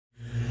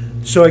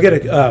So I get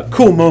a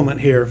cool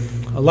moment here,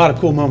 a lot of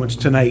cool moments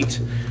tonight,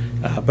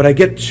 but I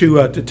get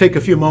to take a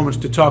few moments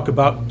to talk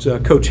about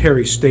Coach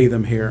Harry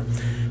Statham here.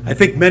 I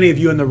think many of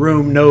you in the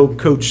room know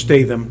Coach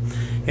Statham,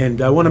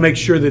 and I want to make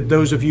sure that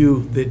those of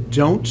you that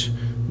don't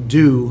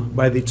do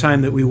by the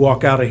time that we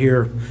walk out of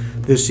here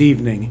this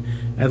evening.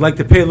 I'd like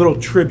to pay a little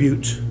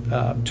tribute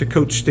to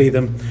Coach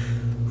Statham,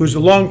 who's a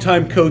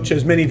longtime coach,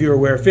 as many of you are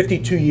aware,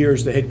 52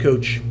 years the head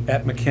coach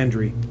at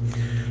McKendree.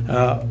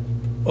 A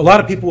lot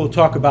of people will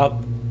talk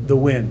about the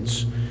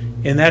wins,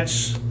 and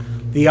that's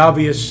the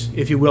obvious,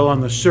 if you will, on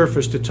the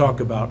surface to talk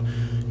about.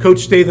 Coach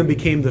Statham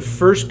became the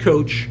first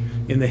coach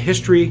in the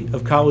history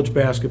of college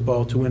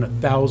basketball to win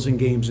 1,000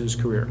 games in his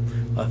career,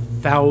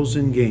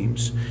 1,000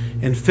 games,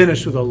 and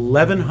finished with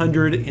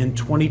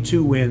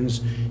 1,122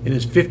 wins in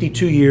his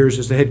 52 years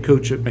as the head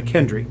coach at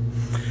McKendree.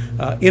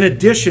 In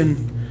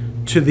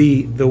addition to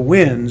the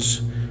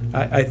wins,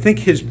 I think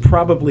his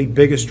probably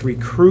biggest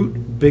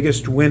recruit,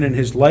 biggest win in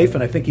his life,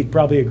 and I think he'd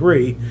probably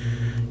agree,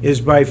 is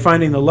by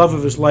finding the love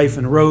of his life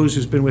in Rose,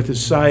 who's been with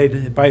his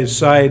side, by his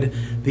side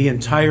the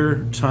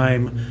entire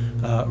time.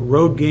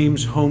 Road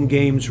games, home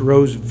games.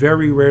 Rose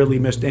very rarely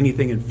missed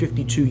anything in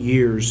 52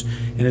 years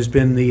and has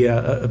been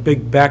a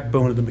big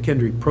backbone of the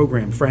McKendree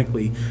program,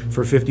 frankly,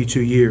 for 52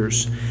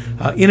 years.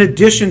 In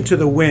addition to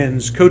the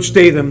wins, Coach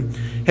Statham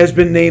has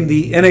been named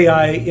the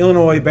NAI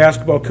Illinois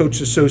Basketball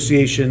Coaches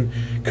Association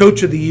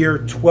Coach of the Year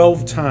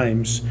 12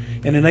 times.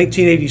 And in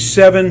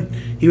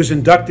 1987, he was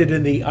inducted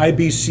in the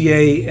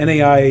IBCA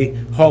NAI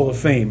Hall of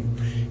Fame.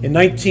 In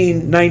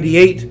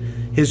 1998,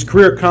 his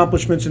career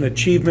accomplishments and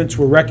achievements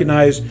were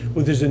recognized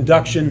with his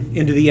induction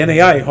into the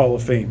NAI Hall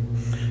of Fame.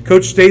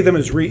 Coach Statham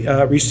has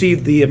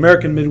received the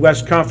American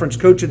Midwest Conference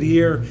Coach of the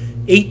Year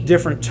 8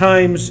 different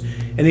times,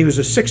 and he was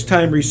a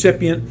 6-time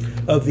recipient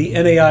of the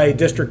NAI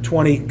District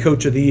 20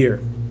 Coach of the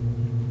Year.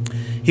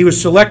 He was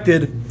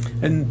selected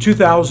in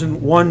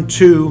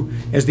 2001-2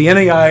 as the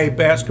NAI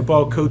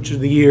Basketball Coach of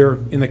the Year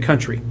in the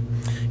country.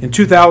 In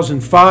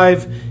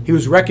 2005, he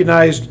was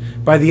recognized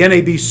by the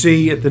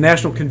NABC at the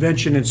National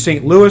Convention in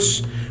St.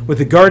 Louis with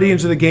the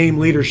Guardians of the Game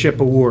Leadership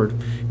Award.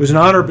 It was an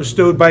honor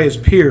bestowed by his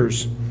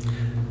peers.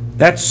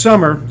 That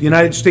summer, the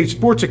United States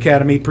Sports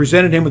Academy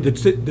presented him with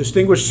the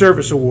Distinguished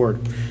Service Award.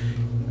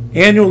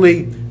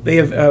 Annually, they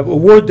have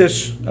award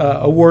this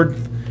award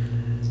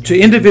to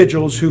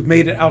individuals who've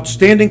made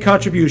outstanding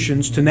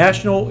contributions to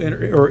national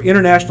or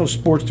international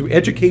sports through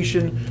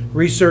education,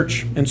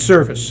 research, and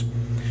service.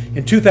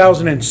 In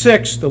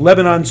 2006, the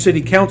Lebanon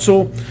City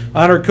Council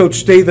honored Coach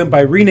Statham by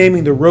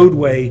renaming the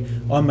roadway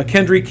on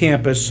McKendree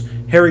campus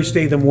Harry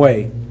Statham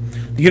Way.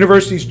 The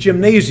university's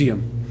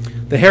gymnasium,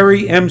 the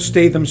Harry M.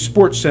 Statham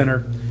Sports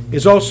Center,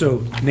 is also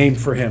named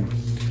for him.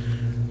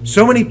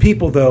 So many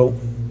people, though,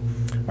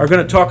 are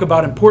going to talk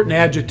about important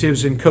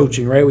adjectives in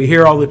coaching, right? We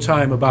hear all the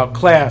time about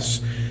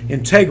class,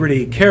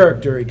 integrity,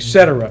 character,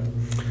 etc.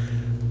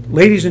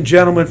 Ladies and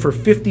gentlemen, for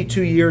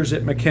 52 years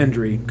at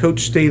McKendree, Coach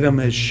Statham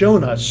has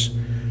shown us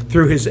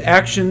through his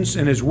actions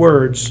and his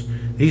words,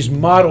 he's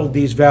modeled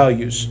these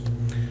values.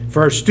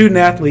 For our student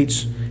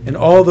athletes and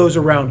all those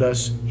around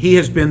us, he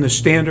has been the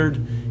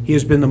standard, he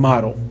has been the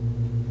model.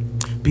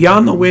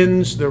 Beyond the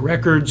wins, the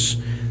records,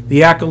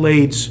 the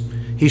accolades,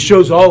 he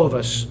shows all of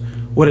us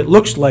what it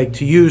looks like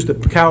to use the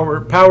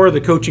power of the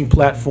coaching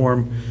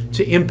platform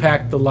to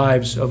impact the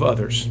lives of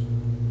others.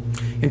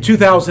 In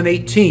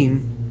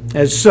 2018,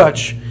 as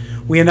such,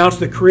 we announced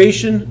the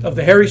creation of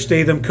the Harry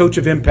Statham Coach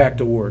of Impact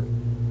Award.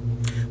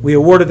 We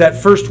awarded that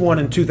first one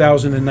in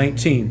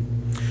 2019.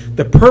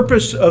 The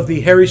purpose of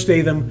the Harry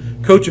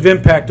Statham Coach of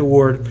Impact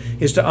Award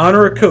is to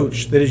honor a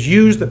coach that has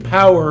used the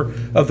power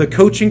of the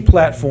coaching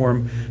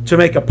platform to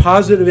make a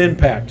positive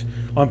impact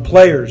on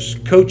players,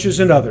 coaches,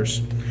 and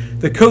others.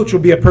 The coach will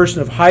be a person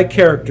of high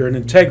character and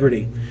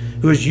integrity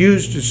who has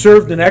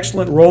served an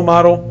excellent role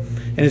model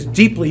and has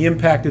deeply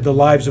impacted the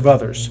lives of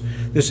others.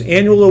 This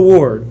annual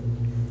award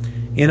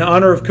in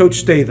honor of Coach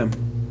Statham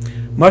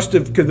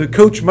the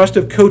coach must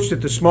have coached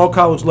at the small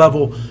college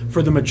level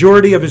for the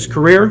majority of his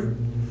career,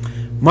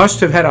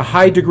 must have had a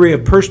high degree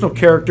of personal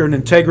character and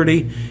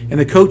integrity, and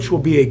the coach will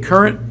be a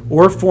current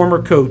or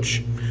former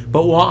coach,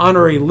 but will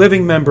honor a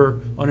living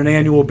member on an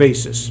annual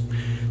basis.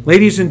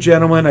 Ladies and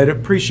gentlemen, I'd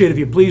appreciate if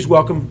you please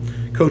welcome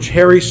Coach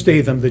Harry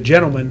Statham, the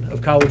gentleman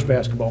of college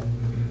basketball. There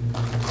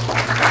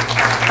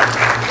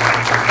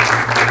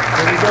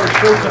you go,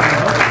 showtime,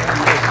 huh?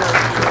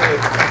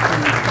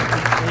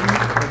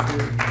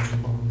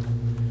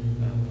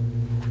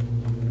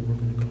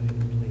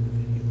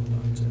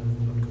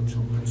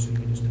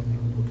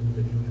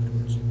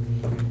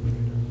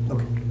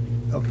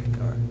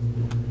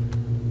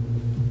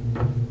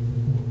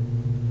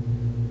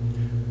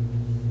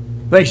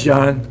 Thanks,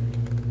 John,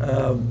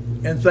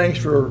 and thanks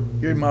for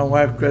giving my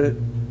wife credit.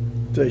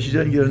 She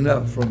doesn't get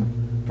enough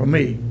from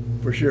me,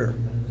 for sure.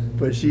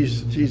 But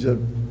she's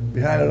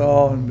behind it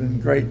all and been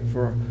great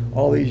for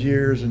all these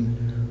years,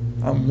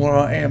 and I'm what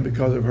I am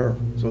because of her.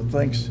 So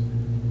thanks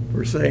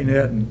for saying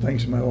that, and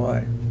thanks to my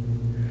wife.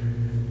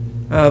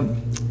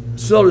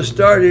 So to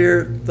start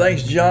here,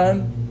 thanks,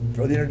 John,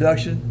 for the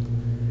introduction.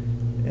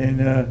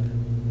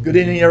 And good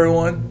evening,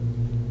 everyone.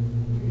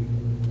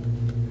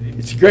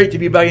 It's great to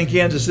be back in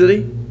Kansas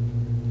City.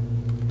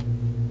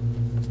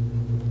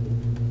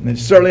 And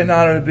it's certainly an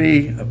honor to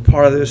be a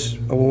part of this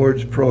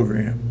awards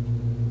program.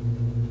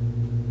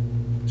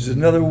 This is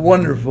another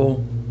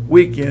wonderful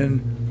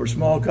weekend for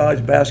small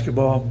college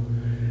basketball,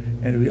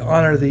 and we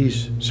honor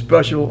these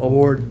special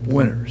award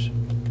winners.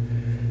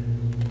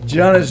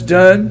 John has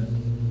done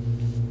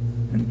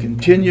and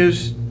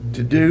continues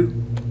to do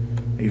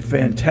a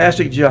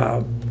fantastic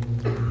job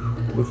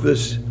with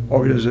this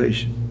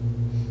organization.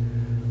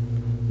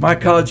 My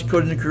college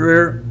coaching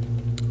career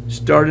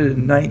started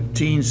in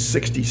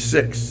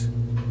 1966,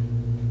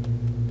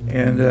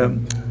 and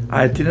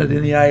I attended the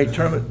NAIA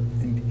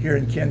tournament here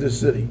in Kansas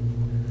City,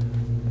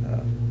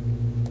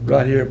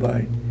 right here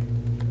by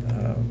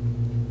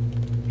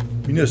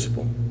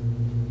Municipal.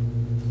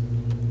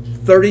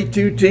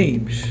 32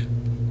 teams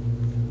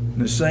in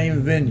the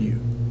same venue.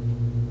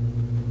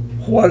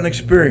 What an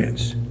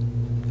experience.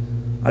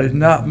 I did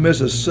not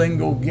miss a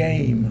single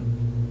game.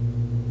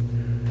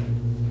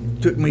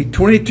 It took me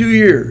 22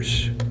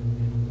 years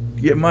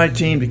to get my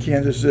team to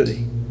Kansas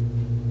City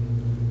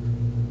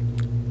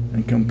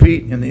and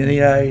compete in the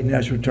NAIA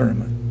National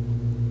Tournament.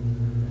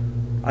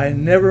 I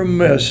never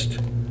missed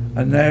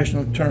a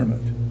national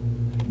tournament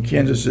in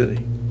Kansas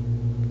City.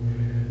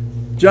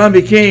 John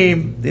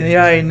became the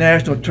NAIA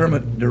National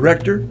Tournament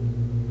Director.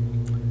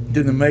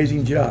 Did an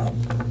amazing job.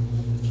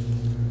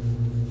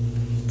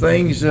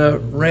 Things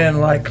ran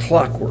like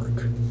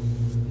clockwork.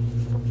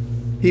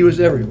 He was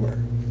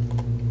everywhere.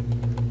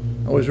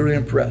 I was really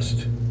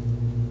impressed.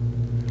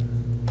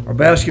 Our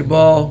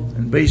basketball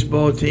and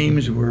baseball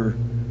teams were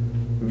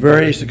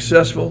very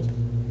successful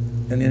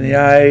in the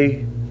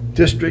NAIA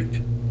district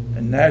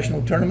and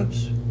national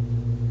tournaments.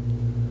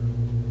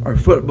 Our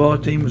football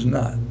team was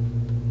not.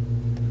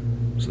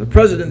 So the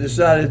president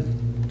decided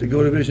to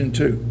go to Division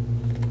II.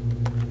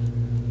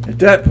 At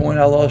that point,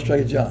 I lost track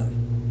of John.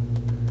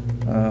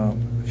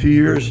 A few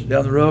years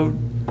down the road,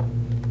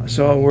 I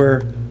saw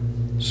where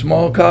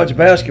small college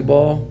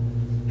basketball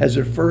has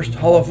their first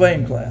Hall of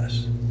Fame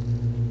class.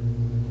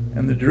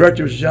 And the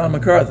director was John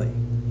McCarthy.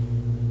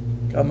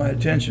 Got my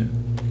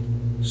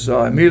attention. So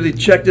I immediately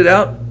checked it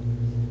out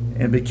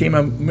and became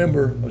a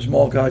member of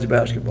small college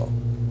basketball.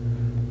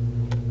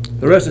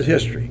 The rest is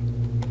history.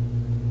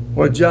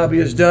 What a job he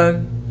has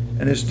done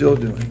and is still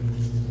doing.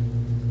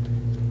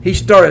 He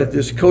started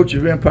this Coach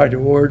of Impact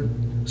Award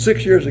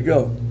 6 years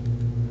ago.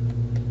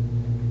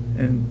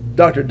 And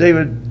Dr.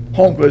 David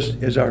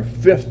Holmquist is our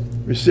 5th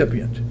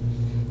recipient.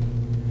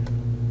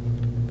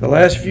 The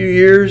last few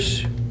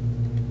years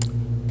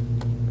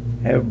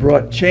have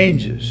brought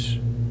changes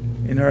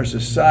in our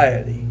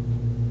society,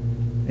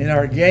 in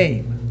our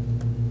game.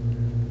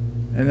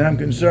 And I'm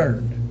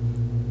concerned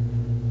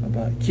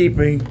about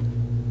keeping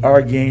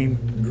our game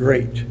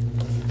great.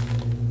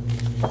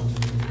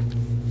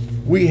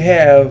 We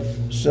have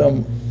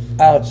some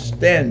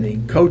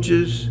outstanding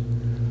coaches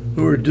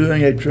who are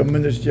doing a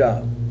tremendous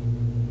job.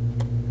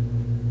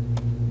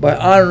 By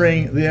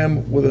honoring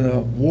them with an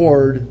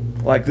award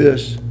like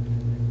this,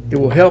 it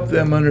will help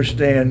them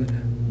understand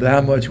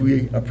how much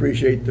we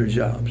appreciate their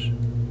jobs.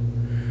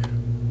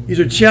 These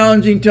are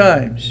challenging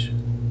times,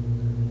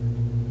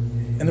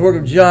 and the work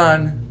of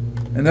John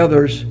and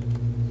others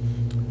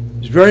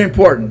is very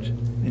important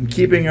in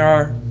keeping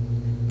our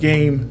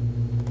game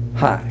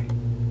high.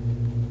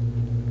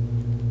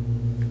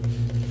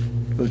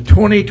 The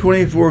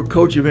 2024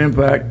 Coach of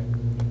Impact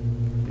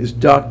is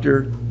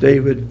Dr.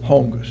 David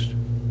Holmquist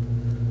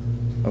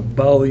of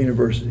Biola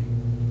University.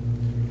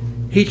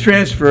 He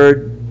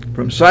transferred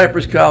from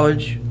Cypress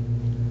College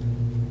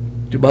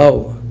to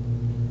Biola.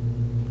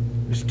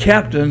 He was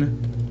captain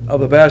of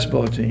the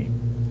basketball team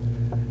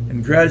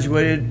and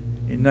graduated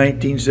in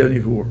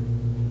 1974.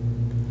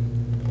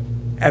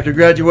 After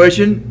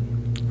graduation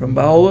from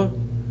Biola,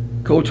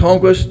 Coach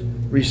Holmquist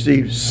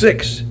received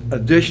 6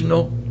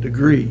 additional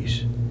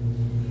degrees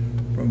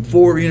from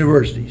 4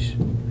 universities,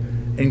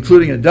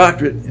 including a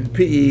doctorate in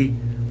PE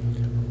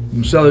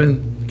from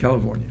Southern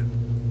California.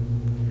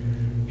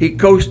 He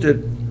coached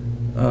at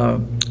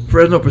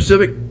Fresno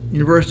Pacific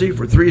University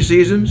for 3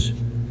 seasons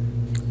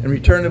and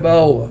returned to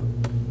Biola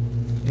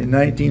in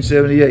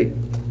 1978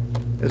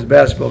 as a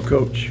basketball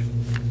coach.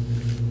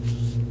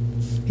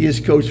 He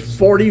has coached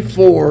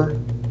 44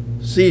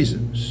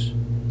 seasons.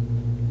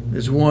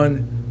 Has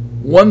won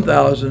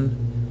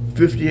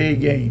 1,058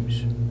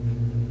 games.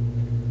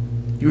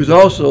 He was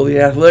also the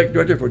athletic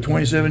director for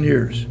 27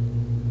 years.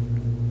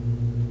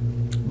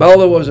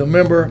 Biola was a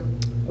member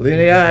of the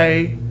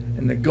NAIA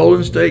and the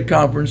Golden State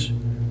Conference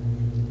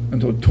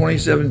until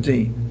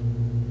 2017.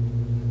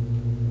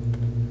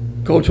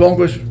 Coach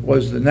Holmquist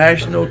was the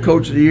National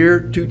Coach of the Year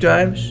 2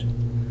 times,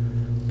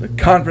 the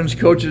Conference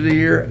Coach of the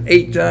Year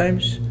 8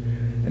 times,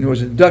 and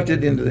was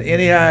inducted into the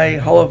NAIA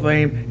Hall of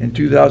Fame in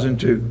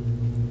 2002.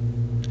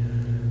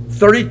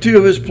 32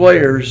 of his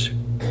players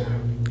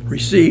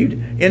received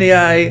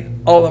NAIA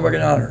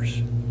All-American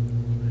honors.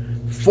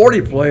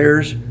 40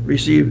 players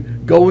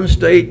received Golden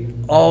State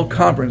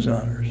All-Conference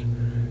honors.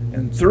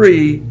 and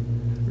 3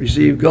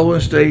 received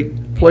Golden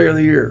State Player of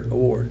the Year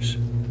awards.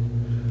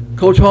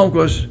 Coach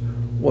Holmquist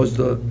was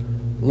the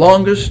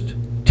longest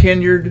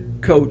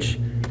tenured coach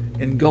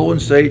in Golden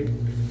State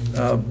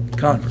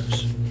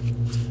Conference.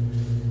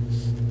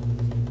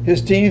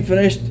 His team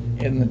finished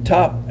in the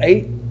top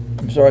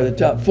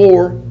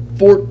 4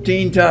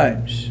 14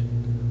 times.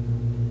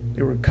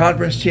 They were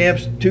conference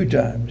champs 2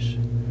 times.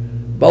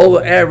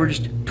 Biola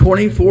averaged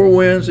 24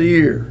 wins a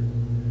year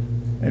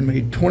and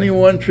made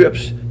 21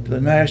 trips to the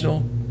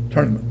national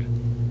tournament.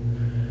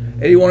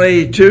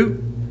 81-82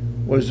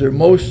 was their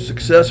most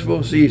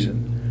successful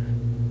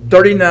season,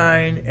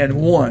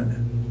 39-1.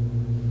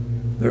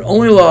 Their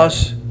only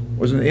loss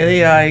was in the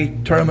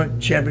NAIA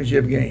Tournament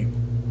Championship game.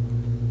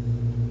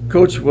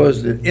 Coach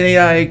was the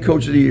NAIA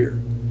Coach of the Year.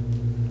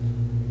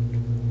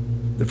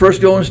 The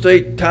first Golden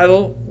State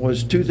title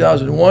was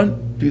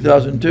 2001,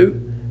 2002,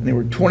 and they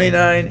were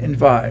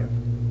 29-5.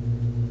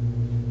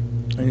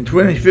 And in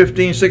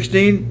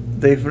 2015-16,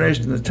 they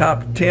finished in the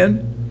top 10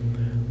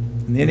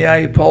 in the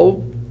NAIA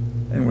poll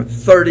and were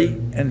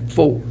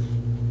 30-4.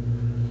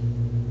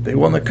 They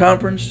won the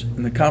conference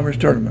and the conference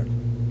tournament.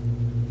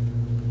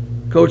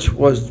 Coach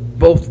was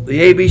both the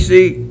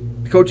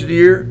ABC Coach of the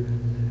Year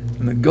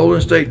and the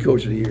Golden State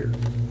Coach of the Year.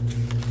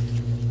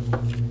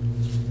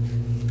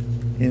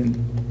 In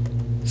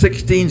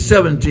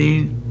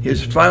 16-17,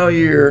 his final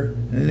year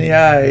in the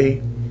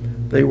NAIA,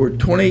 they were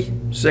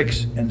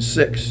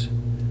 26-6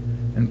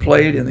 and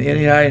played in the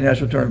NAIA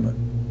National Tournament.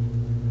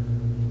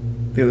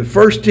 They were the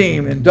first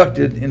team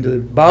inducted into the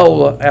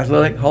Biola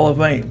Athletic Hall of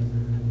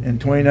Fame in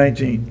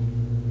 2019.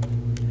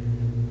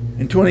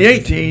 In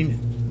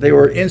 2018, they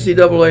were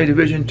NCAA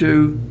Division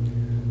II,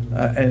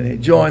 and they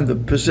joined the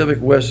Pacific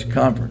West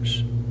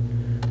Conference.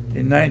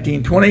 In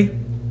 1920,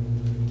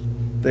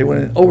 they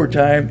went in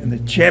overtime in the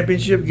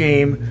championship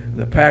game of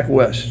the Pac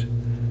West.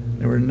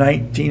 They were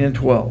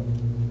 19-12.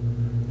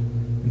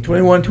 In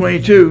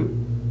 21-22,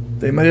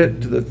 they made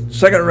it to the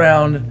second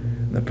round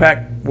in the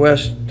Pac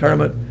West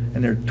tournament,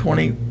 and they're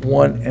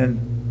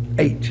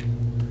 21-8.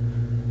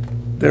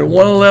 They're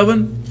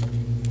 111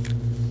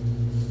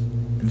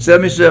 and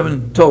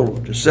 77 total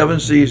to 7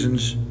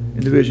 seasons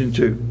in Division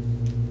II.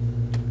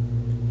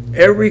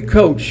 Every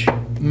coach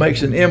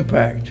makes an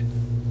impact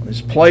on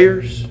his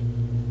players,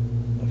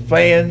 the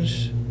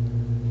fans,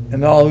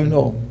 and all who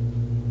know him.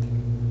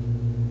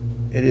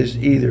 It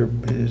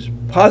is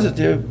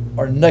positive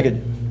or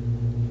negative,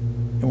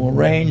 and will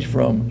range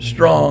from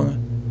strong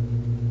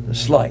to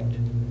slight.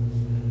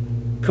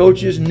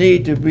 Coaches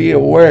need to be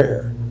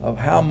aware of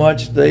how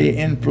much they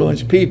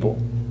influence people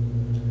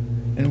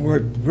and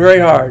work very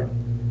hard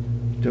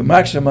to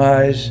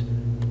maximize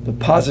the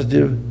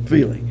positive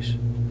feelings.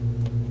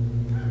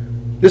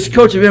 This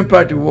Coach of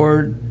Impact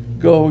Award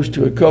goes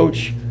to a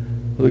coach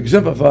who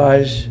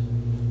exemplifies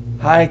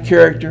high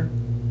character,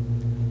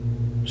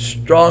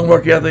 strong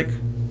work ethic,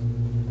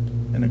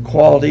 and a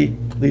quality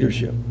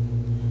leadership.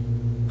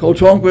 Coach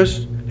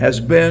Holmquist has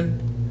been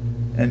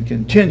and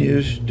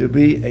continues to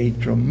be a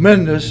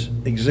tremendous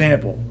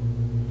example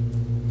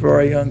for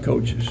our young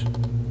coaches.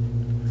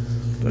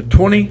 The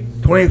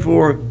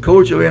 2024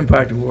 Coach of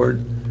Impact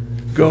Award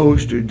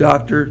goes to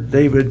Dr.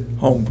 David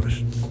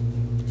Holmquist.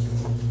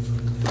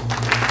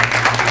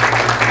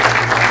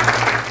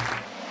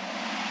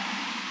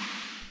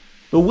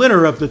 The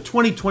winner of the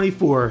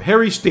 2024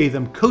 Harry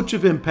Statham Coach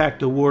of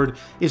Impact Award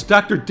is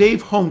Dr.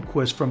 Dave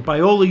Holmquist from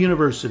Biola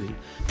University.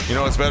 You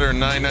know, it's better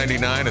than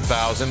 $9.99,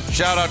 $1,000.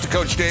 Shout out to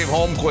Coach Dave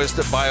Holmquist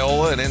at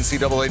Biola, an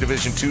NCAA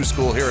Division II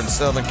school here in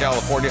Southern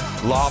California,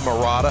 La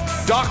Mirada.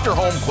 Dr.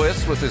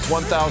 Holmquist with his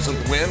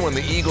 1,000th win when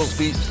the Eagles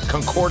beat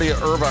Concordia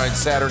Irvine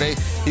Saturday.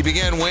 He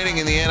began winning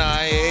in the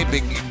NAIA,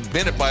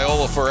 been at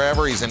Biola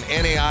forever. He's an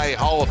NAIA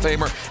Hall of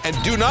Famer. And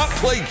do not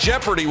play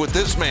Jeopardy with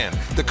this man.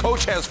 The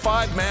coach has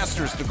 5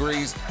 master's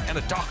degrees and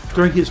a doctorate.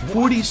 During his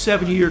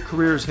 47-year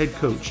career as head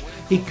coach,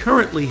 he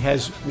currently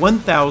has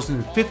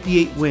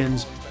 1,058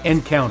 wins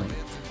and counting.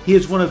 He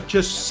is one of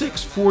just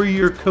 6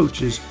 four-year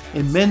coaches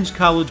in men's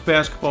college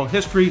basketball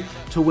history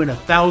to win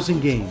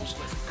 1,000 games.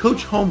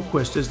 Coach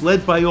Holmquist has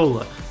led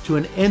Biola to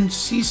an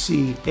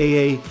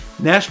NCCAA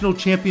National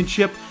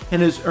Championship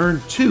and has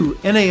earned 2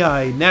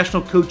 NAIA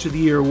National Coach of the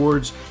Year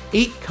awards,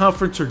 8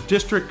 Conference or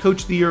District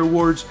Coach of the Year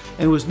awards,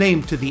 and was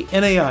named to the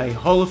NAIA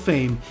Hall of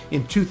Fame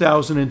in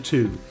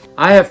 2002.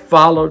 I have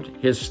followed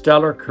his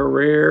stellar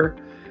career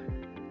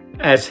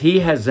as he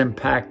has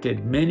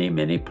impacted many,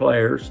 many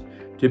players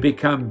to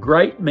become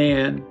great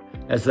men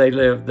as they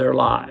live their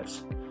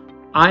lives.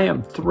 I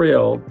am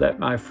thrilled that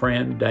my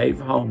friend Dave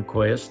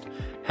Holmquist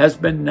has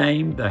been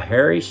named the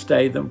Harry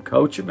Statham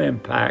Coach of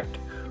Impact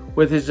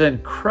with his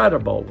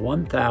incredible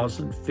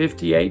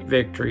 1,058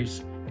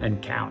 victories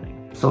and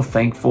counting. So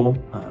thankful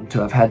to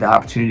have had the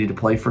opportunity to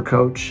play for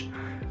Coach.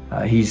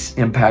 He's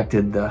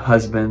impacted the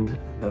husband,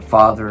 the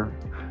father,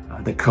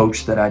 the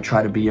coach that I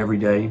try to be every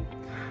day.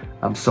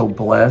 I'm so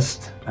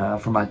blessed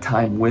for my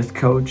time with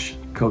Coach.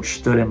 Coach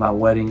stood in my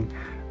wedding,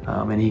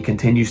 and he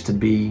continues to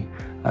be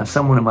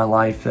someone in my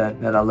life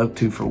that I look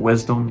to for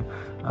wisdom,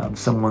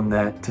 someone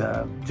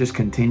that just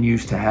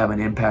continues to have an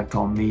impact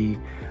on me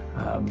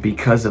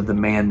because of the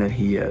man that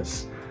he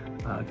is.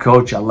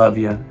 Coach, I love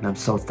you, and I'm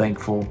so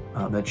thankful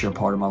that you're a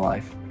part of my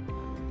life.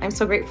 I'm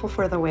so grateful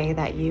for the way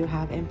that you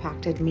have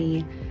impacted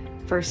me,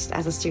 first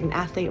as a student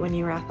athlete when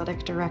you were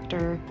athletic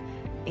director,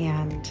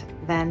 and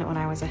then when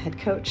I was a head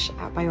coach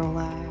at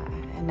Biola,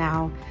 and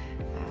now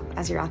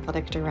as your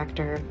athletic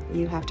director.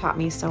 You have taught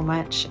me so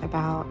much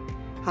about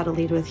how to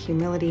lead with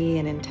humility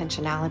and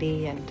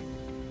intentionality, and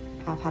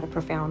have had a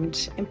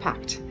profound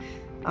impact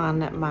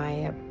on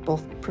my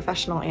both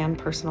professional and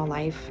personal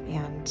life.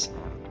 And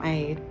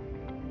I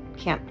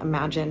can't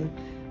imagine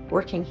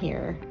working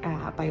here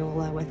at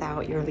Biola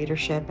without your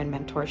leadership and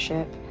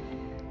mentorship.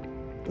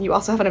 You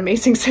also have an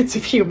amazing sense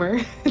of humor,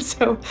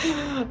 so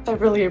I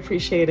really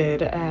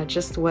appreciated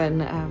just when,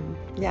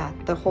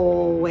 the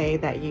whole way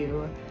that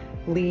you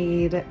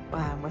lead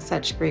with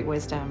such great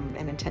wisdom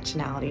and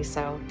intentionality.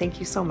 So thank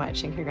you so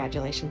much, and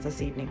congratulations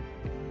this evening.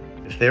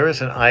 If there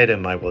is an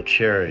item I will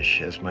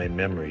cherish as my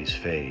memories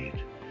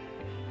fade,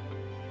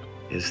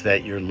 is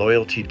that your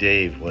loyalty,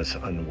 Dave, was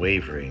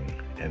unwavering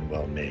and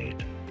well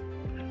made.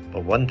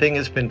 But one thing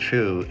has been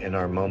true in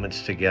our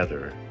moments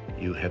together: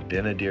 you have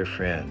been a dear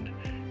friend,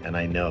 and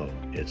I know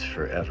it's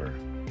forever.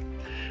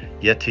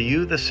 Yet to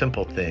you the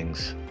simple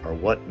things are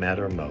what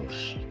matter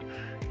most: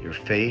 your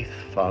faith,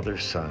 Father,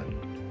 Son,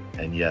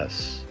 and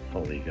yes,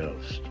 Holy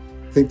Ghost.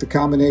 I think the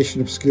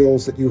combination of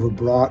skills that you have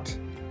brought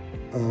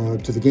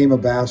to the game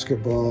of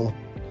basketball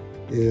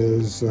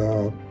is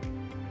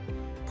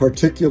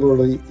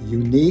particularly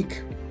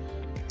unique,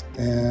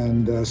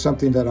 and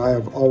something that I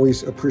have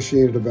always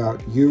appreciated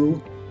about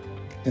you.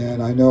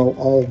 And I know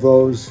all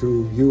those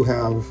who you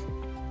have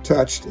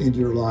touched in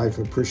your life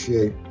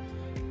appreciate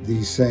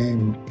these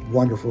same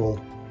wonderful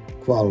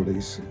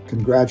qualities.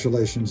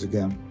 Congratulations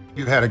again.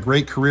 You've had a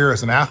great career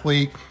as an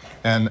athlete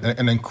and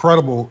an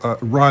incredible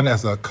run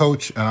as a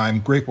coach, and I'm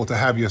grateful to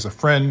have you as a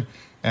friend.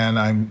 And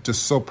I'm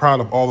just so proud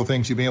of all the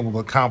things you've been able to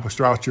accomplish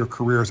throughout your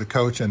career as a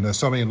coach, and there's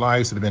so many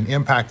lives that have been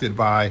impacted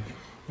by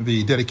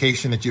the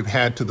dedication that you've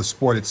had to the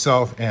sport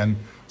itself. And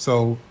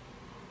so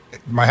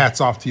my hat's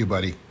off to you,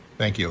 buddy.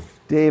 Thank you.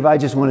 Dave, I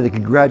just wanted to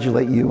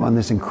congratulate you on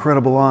this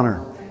incredible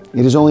honor.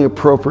 It is only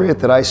appropriate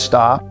that I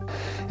stop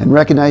and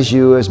recognize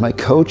you as my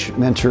coach,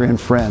 mentor,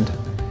 and friend.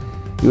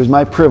 It was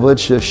my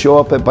privilege to show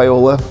up at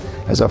Biola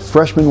as a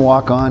freshman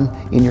walk-on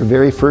in your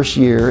very first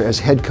year as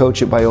head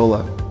coach at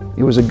Biola.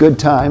 It was a good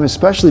time,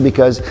 especially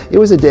because it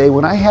was a day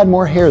when I had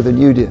more hair than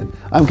you did.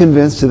 I'm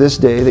convinced to this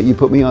day that you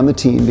put me on the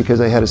team because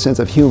I had a sense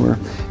of humor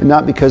and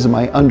not because of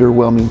my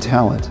underwhelming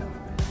talent.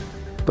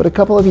 But a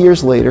couple of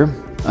years later,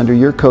 under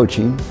your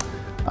coaching,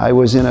 I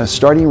was in a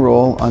starting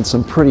role on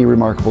some pretty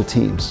remarkable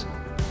teams.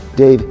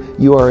 Dave,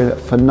 you are a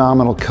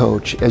phenomenal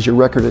coach, as your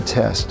record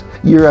attests.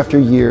 Year after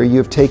year, you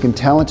have taken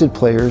talented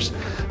players,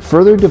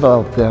 further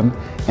developed them,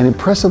 and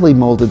impressively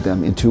molded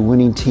them into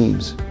winning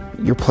teams.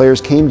 Your players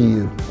came to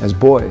you as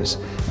boys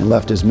and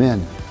left as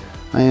men.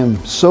 I am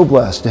so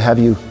blessed to have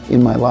you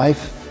in my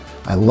life.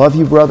 I love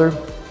you, brother.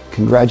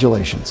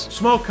 Congratulations.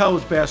 Small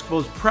College Basketball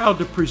is proud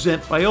to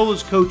present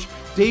Biola's coach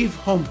Dave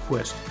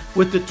Holmquist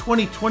with the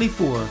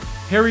 2024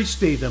 Harry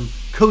Statham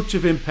Coach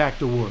of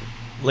Impact Award.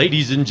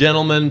 Ladies and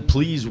gentlemen,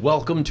 please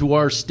welcome to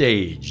our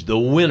stage the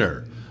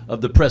winner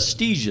of the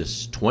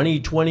prestigious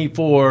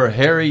 2024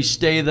 Harry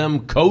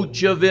Statham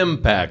Coach of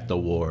Impact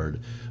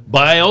Award,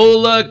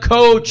 Biola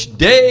coach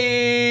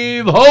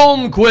Dave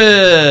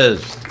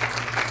Holmquist.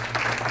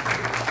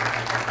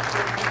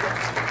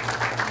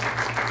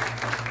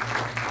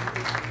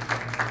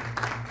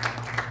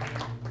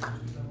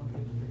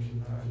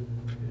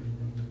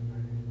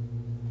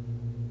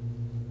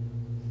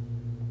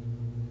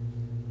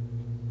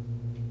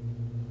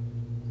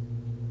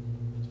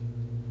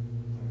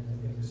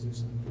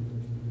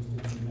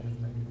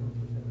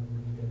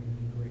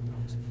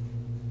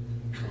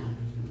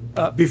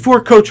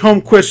 Before Coach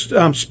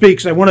Holmquist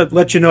speaks, I want to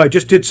let you know I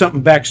just did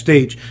something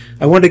backstage.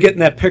 I wanted to get in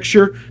that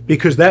picture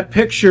because that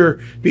picture,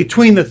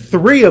 between the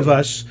three of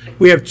us,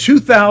 we have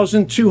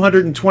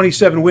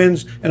 2,227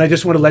 wins, and I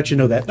just want to let you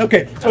know that.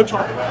 Okay, Coach.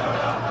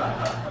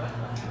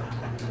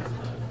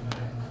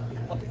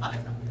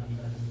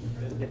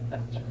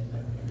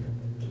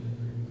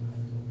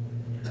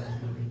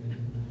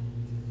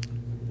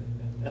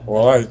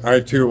 Well,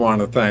 I too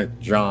want to thank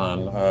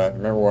John. I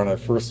remember when I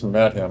first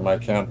met him, I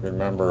can't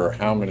remember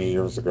how many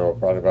years ago,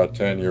 probably about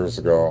 10 years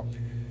ago,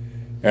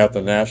 at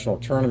the national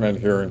tournament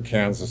here in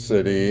Kansas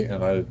City,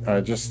 and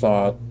I just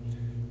thought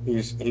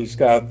he's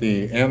got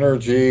the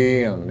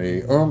energy and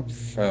the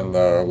oomph and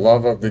the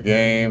love of the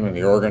game and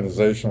the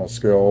organizational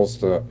skills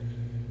to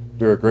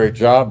do a great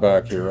job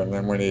back here. And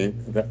then when he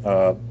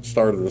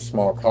started the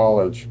small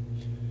college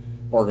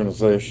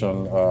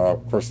organization,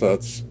 of course,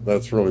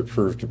 that's really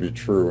proved to be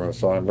true, and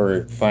so I'm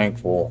very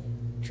thankful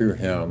to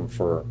him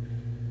for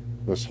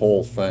this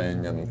whole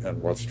thing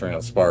and what's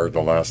transpired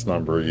the last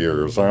number of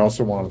years. I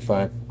also want to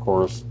thank, of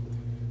course,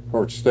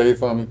 Coach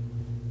Statham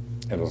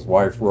and his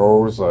wife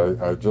Rose.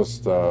 I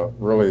just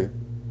really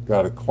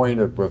got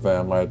acquainted with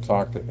them. I had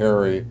talked to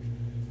Harry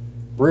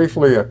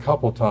briefly a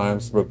couple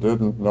times, but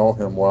didn't know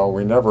him well.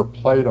 We never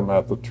played him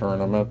at the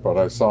tournament, but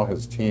I saw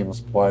his teams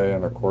play,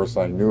 and of course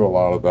I knew a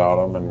lot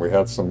about him, and we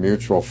had some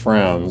mutual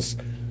friends.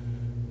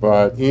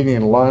 But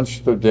eating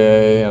lunch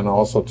today and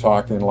also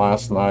talking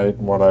last night,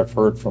 and what I've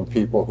heard from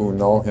people who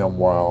know him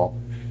well,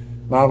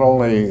 not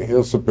only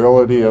his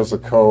ability as a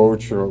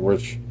coach,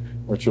 which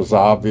is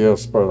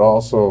obvious, but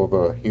also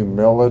the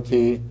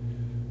humility,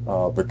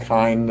 the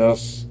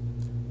kindness,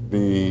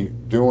 the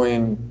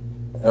doing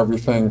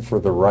everything for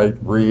the right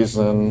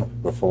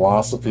reason, the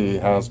philosophy he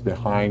has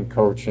behind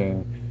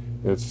coaching.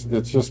 It's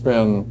just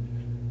been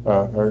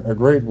a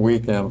great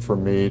weekend for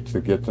me to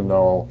get to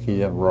know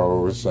he and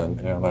Rose, and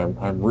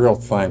I'm real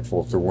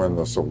thankful to win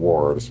this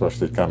award,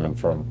 especially coming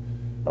from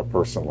a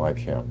person like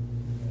him.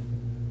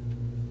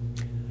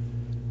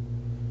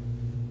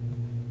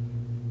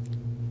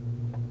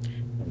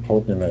 I'm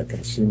hoping I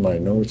can see my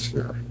notes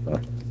here.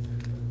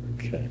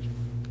 Okay.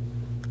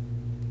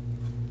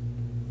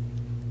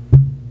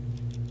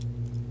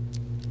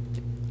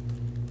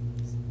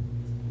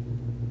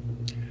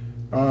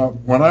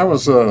 When I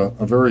was a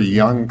very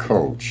young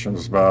coach, it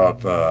was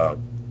about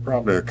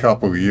probably a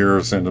couple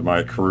years into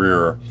my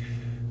career,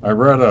 I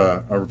read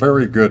a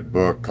very good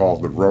book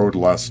called The Road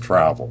Less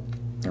Traveled.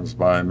 It was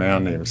by a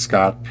man named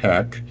Scott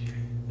Peck,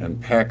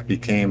 and Peck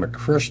became a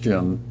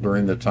Christian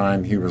during the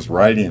time he was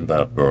writing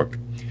that book.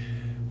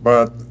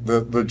 But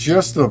the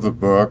gist of the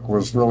book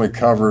was really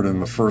covered in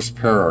the first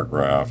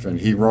paragraph, and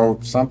he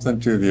wrote something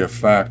to the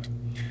effect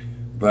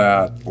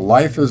that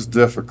life is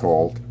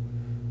difficult,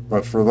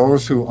 but for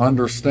those who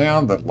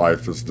understand that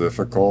life is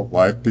difficult,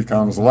 life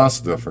becomes less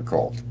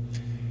difficult.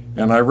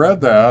 And I read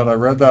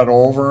that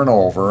over and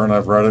over, and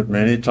I've read it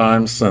many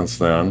times since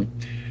then.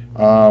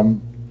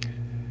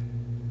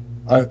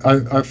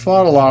 I've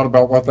thought a lot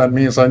about what that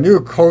means. I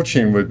knew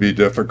coaching would be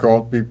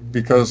difficult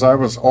because I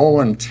was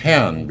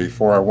 0-10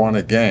 before I won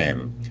a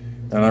game.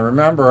 And I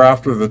remember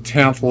after the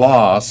 10th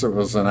loss, it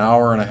was an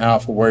hour and a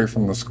half away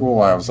from the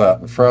school I was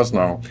at in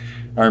Fresno.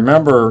 I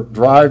remember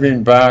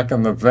driving back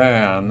in the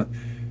van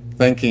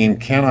thinking,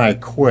 can I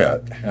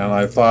quit? And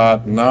I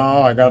thought,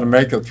 no, I got to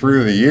make it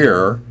through the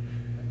year.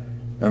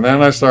 And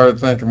then I started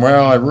thinking,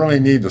 well, I really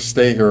need to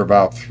stay here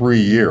about 3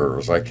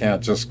 years. I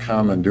can't just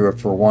come and do it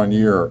for 1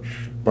 year.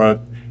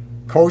 But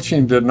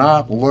coaching did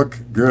not look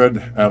good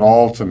at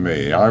all to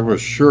me. I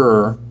was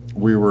sure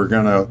we were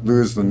going to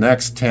lose the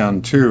next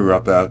 10 too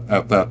at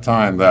that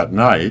time that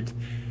night.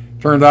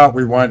 Turned out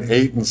we went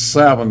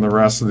 8-7 the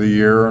rest of the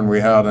year, and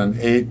we had an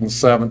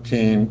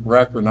 8-17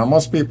 record. Now,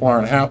 most people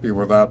aren't happy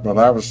with that, but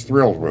I was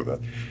thrilled with it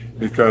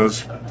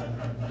because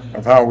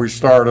of how we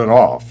started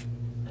off.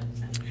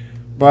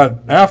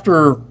 But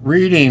after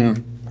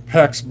reading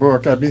Peck's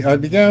book, I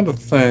began to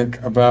think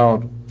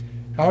about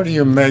how do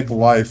you make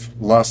life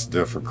less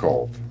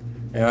difficult?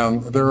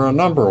 And there are a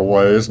number of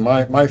ways.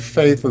 My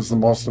faith is the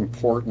most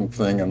important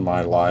thing in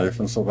my life,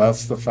 and so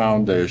that's the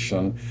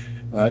foundation.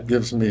 That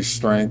gives me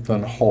strength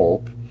and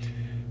hope.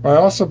 I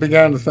also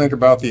began to think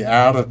about the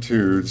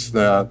attitudes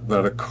that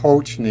a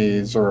coach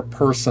needs or a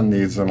person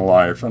needs in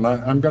life. And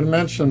I'm going to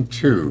mention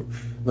two.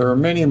 There are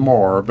many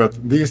more,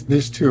 but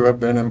these two have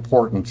been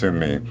important to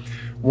me.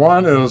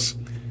 One is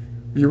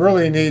you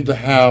really need to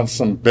have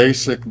some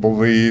basic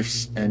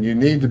beliefs, and you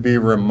need to be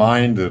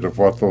reminded of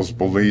what those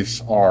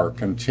beliefs are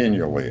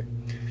continually.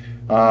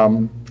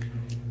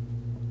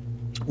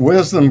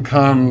 Wisdom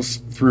comes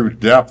through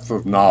depth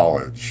of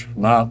knowledge,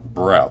 not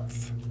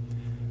breadth.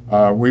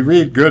 We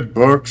read good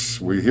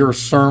books, we hear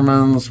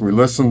sermons, we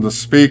listen to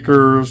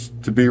speakers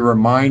to be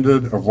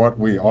reminded of what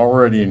we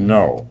already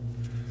know.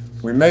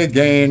 We may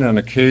gain an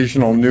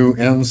occasional new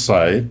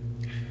insight,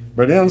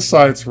 but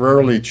insights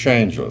rarely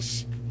change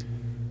us.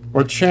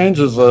 What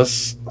changes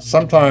us,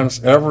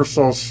 sometimes ever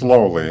so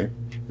slowly,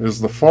 is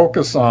the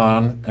focus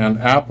on and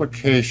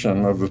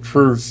application of the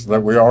truths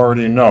that we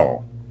already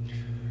know.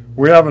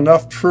 We have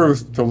enough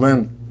truth to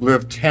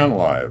live 10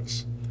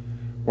 lives.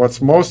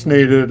 What's most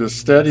needed is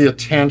steady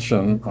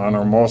attention on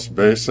our most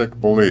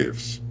basic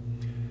beliefs.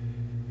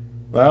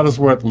 That is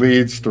what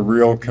leads to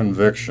real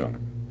conviction.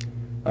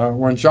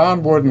 When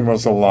John Wooden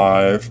was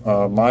alive,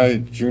 my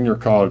junior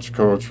college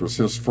coach was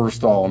his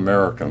first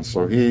All-American,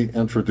 so he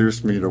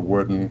introduced me to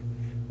Wooden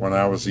when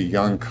I was a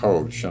young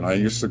coach, and I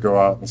used to go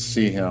out and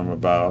see him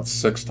about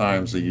 6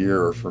 times a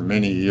year for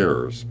many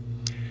years.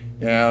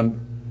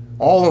 And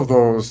all of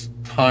those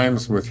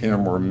times with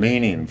him were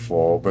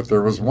meaningful, but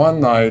there was one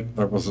night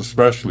that was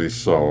especially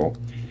so.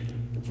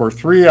 For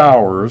 3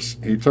 hours,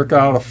 he took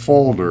out a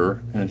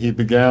folder and he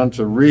began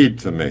to read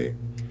to me.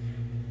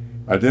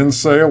 I didn't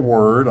say a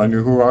word. I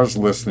knew who I was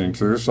listening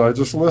to, so I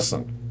just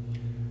listened.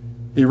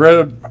 He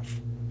read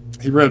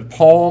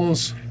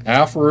poems,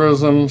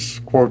 aphorisms,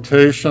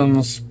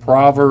 quotations,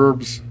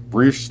 proverbs,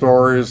 brief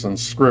stories, and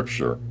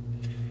scripture.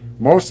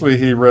 Mostly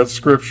he read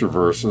scripture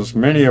verses,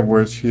 many of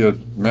which he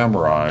had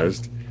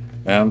memorized,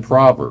 and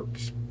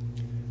proverbs.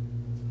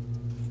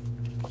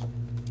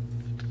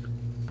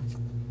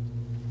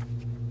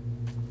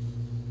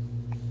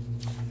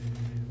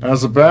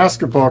 As a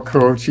basketball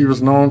coach, he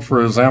was known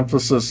for his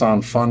emphasis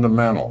on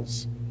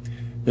fundamentals.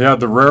 He had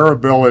the rare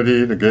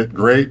ability to get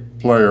great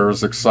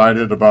players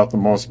excited about the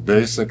most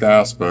basic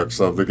aspects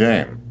of the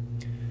game.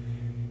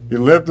 He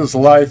lived his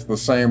life the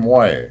same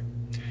way.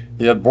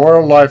 He had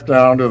boiled life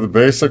down to the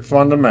basic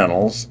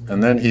fundamentals,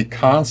 and then he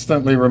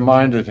constantly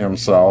reminded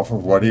himself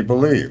of what he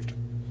believed.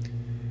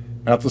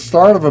 At the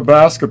start of a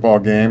basketball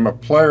game, a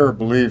player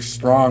believes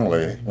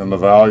strongly in the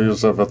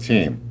values of a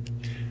team.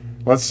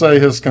 Let's say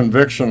his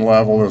conviction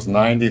level is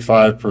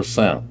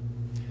 95%.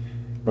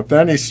 But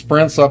then he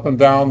sprints up and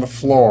down the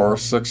floor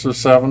 6 or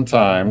 7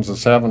 times,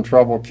 is having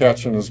trouble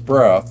catching his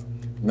breath,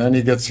 and then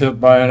he gets hit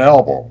by an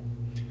elbow.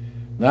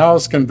 Now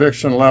his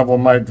conviction level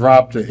might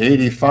drop to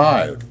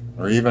 85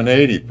 or even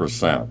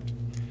 80%.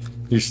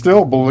 He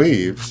still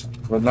believes,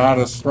 but not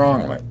as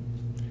strongly.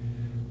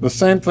 The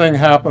same thing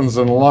happens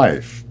in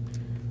life.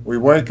 We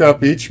wake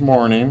up each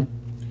morning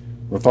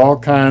with all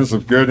kinds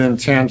of good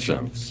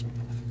intentions.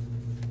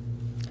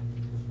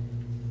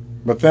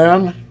 But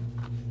then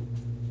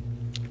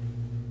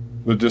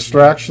the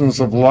distractions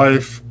of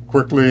life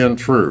quickly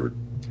intrude.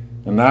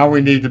 And now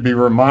we need to be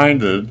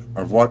reminded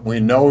of what we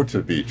know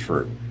to be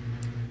true.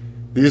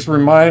 These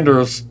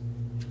reminders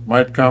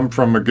might come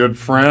from a good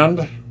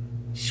friend,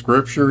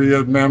 scripture he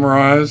had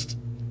memorized,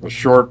 a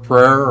short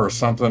prayer, or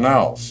something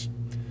else.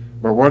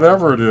 But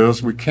whatever it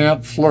is, we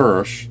can't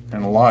flourish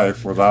in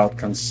life without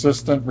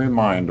consistent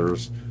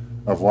reminders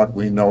of what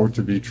we know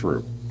to be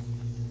true.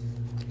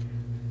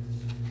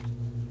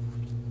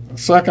 The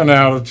second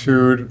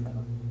attitude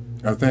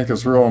I think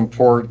is real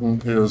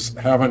important is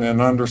having an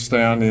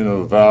understanding of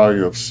the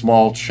value of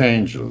small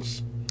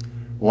changes.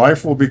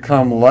 Life will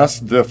become less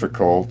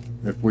difficult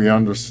if we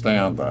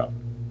understand that.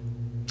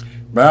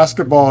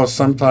 Basketball is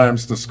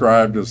sometimes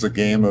described as a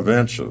game of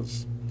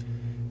inches.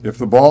 If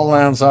the ball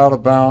lands out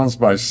of bounds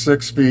by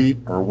 6 feet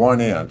or 1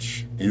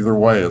 inch, either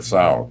way it's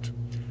out.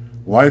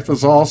 Life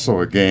is also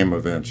a game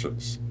of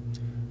inches.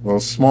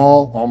 Those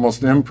small,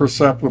 almost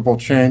imperceptible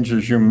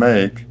changes you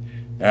make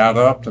add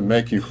up to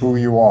make you who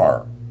you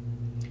are.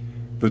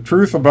 The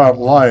truth about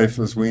life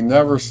is we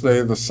never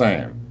stay the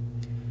same.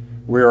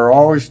 We are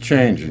always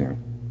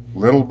changing,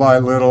 little by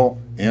little,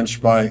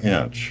 inch by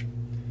inch.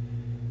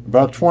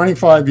 About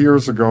 25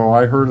 years ago,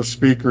 I heard a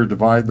speaker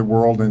divide the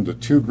world into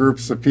 2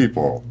 groups of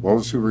people,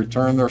 those who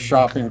return their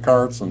shopping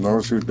carts and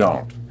those who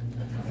don't.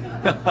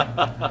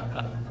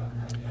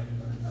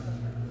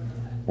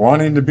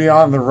 Wanting to be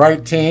on the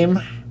right team,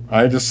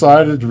 I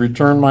decided to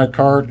return my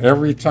cart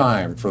every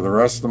time for the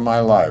rest of my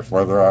life.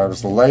 Whether I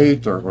was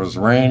late or it was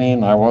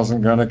raining, I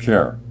wasn't going to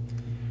care.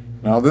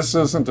 Now, this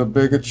isn't a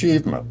big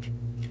achievement.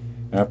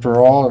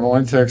 After all, it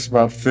only takes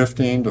about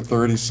 15 to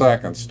 30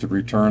 seconds to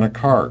return a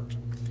cart.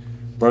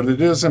 But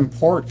it is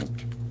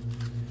important,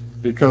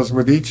 because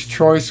with each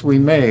choice we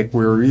make,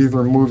 we're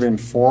either moving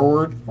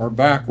forward or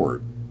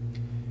backward.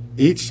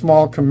 Each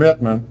small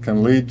commitment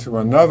can lead to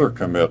another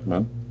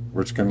commitment,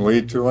 which can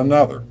lead to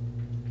another.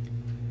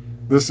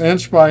 This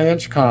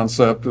inch-by-inch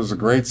concept is a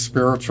great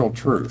spiritual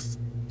truth.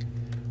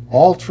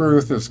 All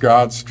truth is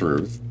God's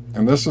truth,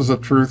 and this is a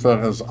truth that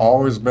has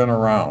always been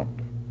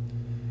around.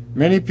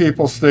 Many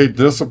people stay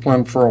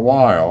disciplined for a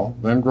while,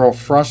 then grow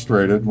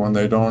frustrated when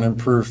they don't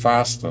improve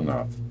fast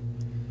enough.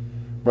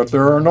 But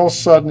there are no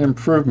sudden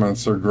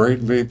improvements or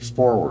great leaps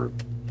forward.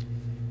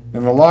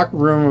 In the locker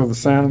room of the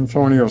San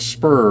Antonio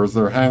Spurs,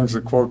 there hangs a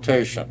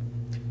quotation.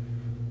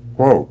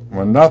 Quote,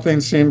 "When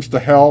nothing seems to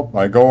help,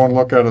 I go and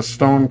look at a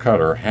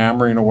stonecutter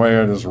hammering away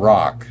at his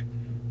rock,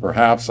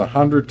 perhaps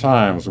 100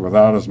 times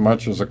without as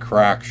much as a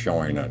crack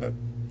showing in it.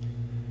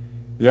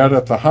 Yet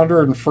at the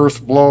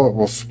 101st blow it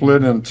will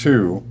split in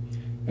 2,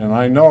 and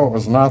I know it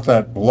was not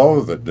that blow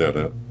that did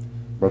it,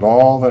 but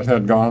all that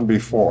had gone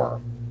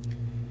before."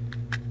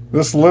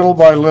 This little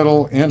by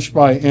little, inch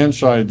by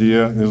inch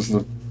idea is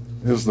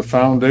the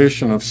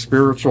foundation of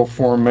spiritual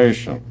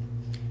formation.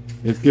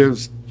 It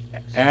gives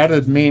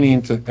added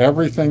meaning to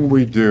everything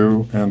we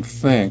do and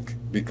think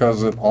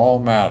because it all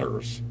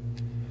matters.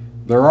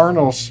 There are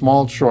no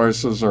small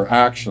choices or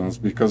actions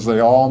because they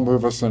all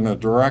move us in a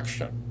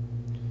direction.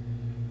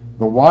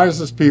 The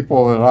wisest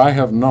people that I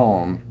have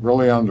known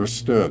really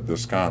understood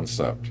this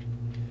concept.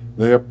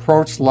 They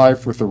approached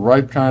life with the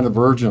right kind of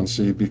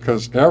urgency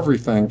because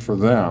everything for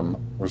them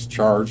was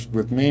charged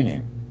with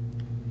meaning.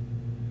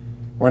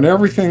 When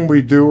everything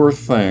we do or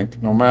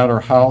think, no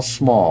matter how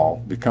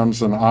small,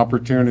 becomes an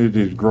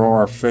opportunity to grow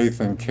our faith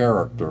and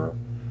character,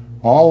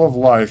 all of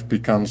life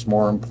becomes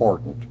more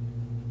important.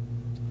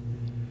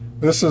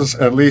 This is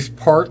at least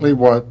partly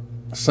what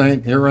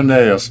St.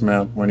 Irenaeus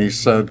meant when he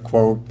said,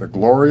 quote, "The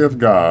glory of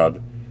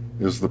God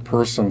is the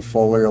person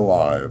fully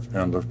alive,"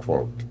 end of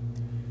quote.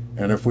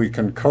 And if we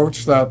can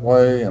coach that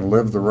way and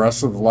live the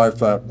rest of life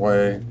that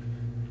way,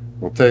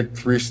 we'll take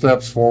 3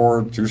 steps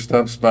forward, 2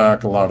 steps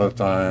back a lot of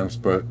times,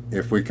 but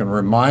if we can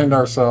remind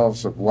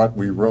ourselves of what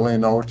we really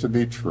know to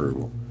be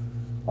true,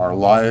 our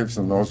lives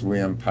and those we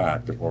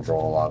impact, it will go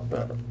a lot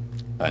better.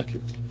 Thank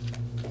you.